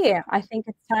 let's see. I think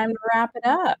it's time to wrap it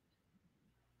up.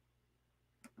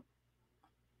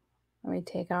 Let me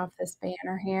take off this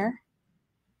banner here.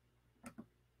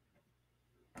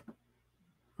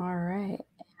 All right.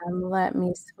 And let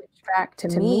me switch back to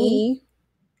me.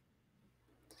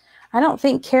 I don't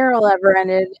think Carol ever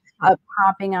ended up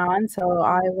hopping on, so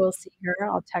I will see her.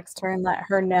 I'll text her and let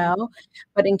her know.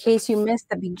 But in case you missed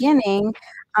the beginning,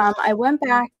 I went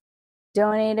back,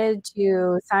 donated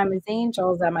to Simon's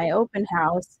Angels at my open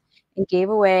house, and gave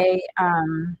away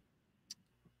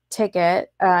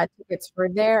tickets for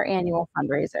their annual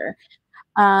fundraiser.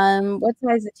 What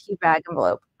size is a tea bag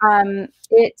envelope?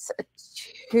 It's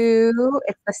the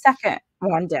second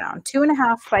one down,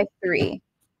 2.5 by 3.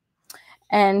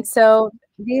 And so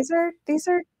these would be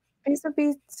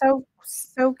so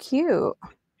cute.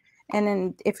 And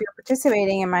then if you're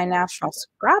participating in my National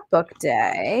Scrapbook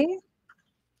Day,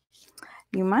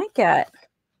 you might get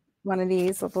one of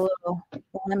these with a little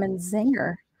lemon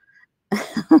zinger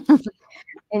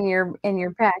in your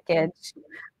package.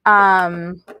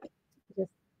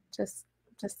 Just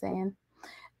saying.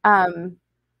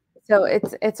 So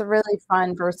it's a really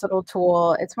fun, versatile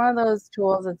tool. It's one of those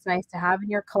tools that's nice to have in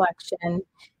your collection.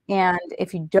 And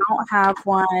if you don't have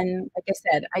one, like I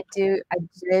said, I did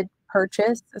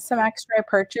purchase some extra. I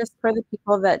purchased for the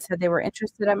people that said they were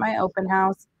interested at my open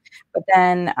house. But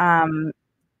then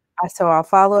so I'll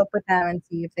follow up with them and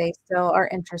see if they still are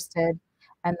interested.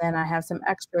 And then I have some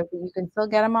extras, but you can still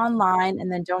get them online. And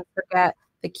then don't forget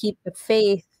the Keep the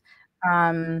Faith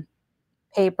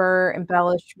paper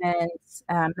embellishments,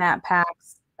 matte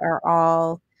packs are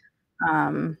all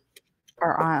on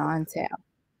sale.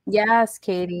 Yes,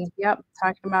 Katie. Yep,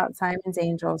 talking about Simon's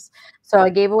Angels. So I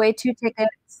gave away 2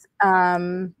 tickets.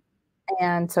 And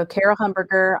so Carol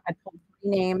Humberger, I pulled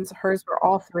 3 names. Hers were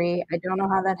all 3. I don't know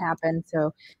how that happened.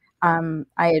 So I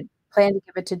had planned to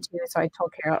give it to 2, so I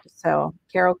told Carol. So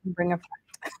Carol can bring a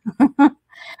friend.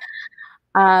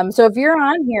 So if you're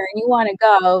on here and you want to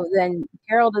go, then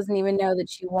Carol doesn't even know that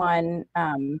she won.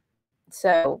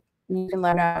 So you can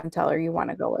let her know and tell her you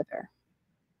want to go with her.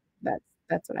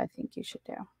 That's what I think you should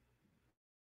do.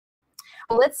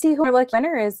 Well, let's see who our lucky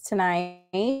winner is tonight.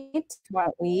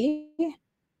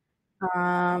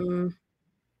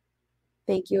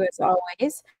 Thank you as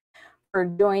always for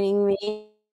joining me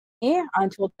on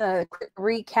the quick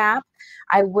recap.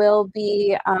 I will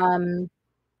be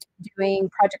doing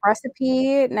Project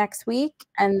Recipe next week,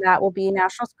 and that will be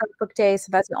National Scrapbook Day. So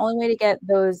that's the only way to get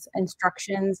those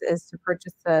instructions is to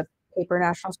purchase the paper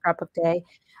National Scrapbook Day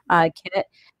kit.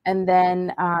 And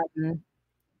then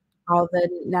all the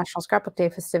National Scrapbook Day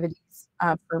festivities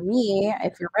for me,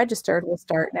 if you're registered, will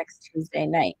start next Tuesday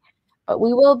night. But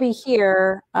we will be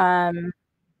here for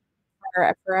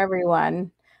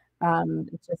everyone.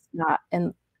 It's just not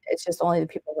in. It's just only the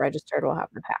people registered will have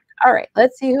the pack. All right,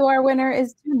 let's see who our winner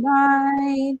is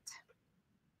tonight.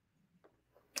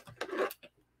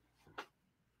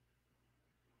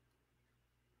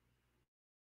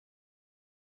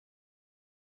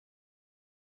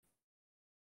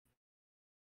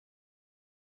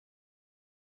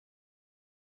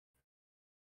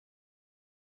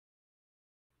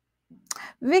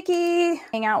 Vicky,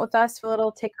 hang out with us for a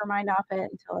little, take her mind off it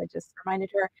until I just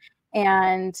reminded her.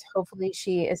 And hopefully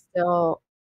she is still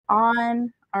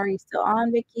on. Are you still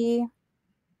on, Vicky?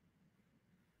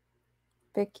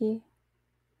 Vicky?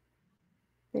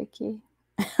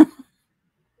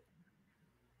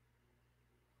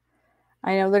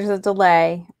 I know there's a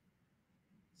delay.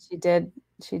 She did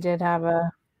have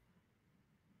a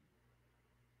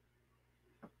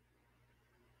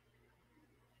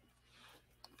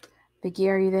Vicky,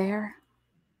 are you there?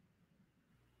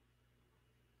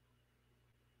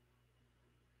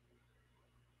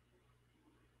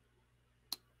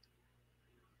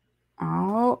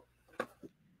 Oh.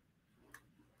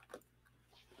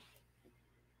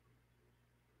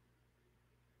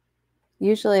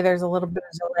 Usually there's a little bit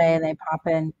of delay and they pop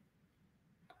in.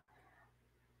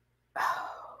 I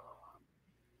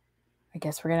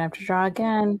guess we're going to have to draw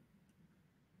again.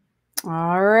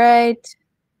 All right.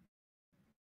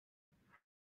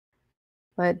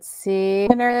 Let's see.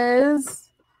 Winner is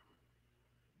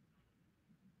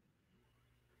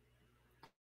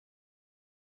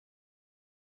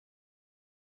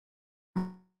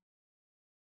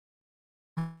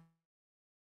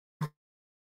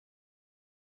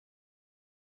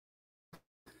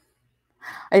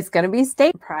It's gonna be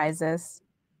state prizes.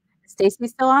 Is Stacy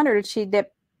still on, or did she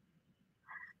dip?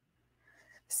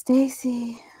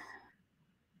 Stacy.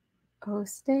 Oh,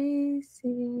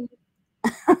 Stacy.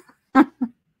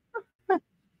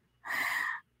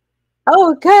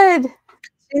 Oh, good.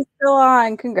 She's still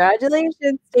on.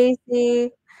 Congratulations,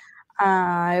 Stacy.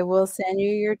 I will send you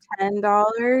your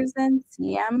 $10 in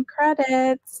CM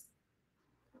credits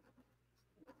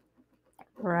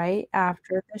right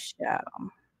after the show.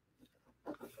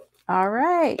 All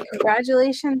right.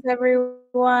 Congratulations,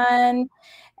 everyone.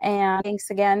 And thanks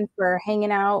again for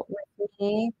hanging out with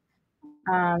me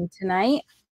tonight.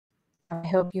 I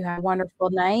hope you have a wonderful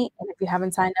night. And if you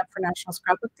haven't signed up for National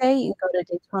Scrapbook Day, you can go to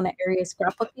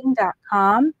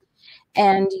DaytonaAreaScrapbooking.com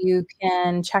and you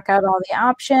can check out all the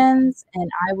options. And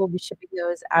I will be shipping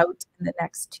those out in the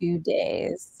next 2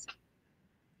 days.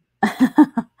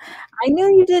 I knew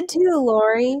you did too,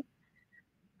 Lori.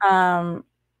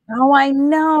 Oh, I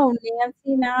know,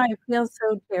 Nancy. Now I feel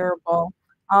so terrible.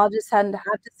 I'll just have to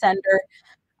send her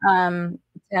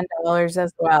 $10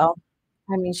 as well.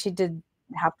 I mean, she did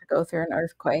have to go through an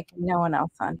earthquake. No one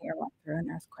else on here went through an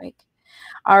earthquake.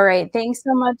 All right. Thanks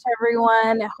so much,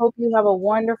 everyone. I hope you have a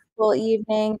wonderful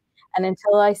evening. And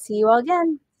until I see you all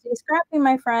again, stay scrappy,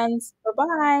 my friends.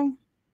 Bye-bye.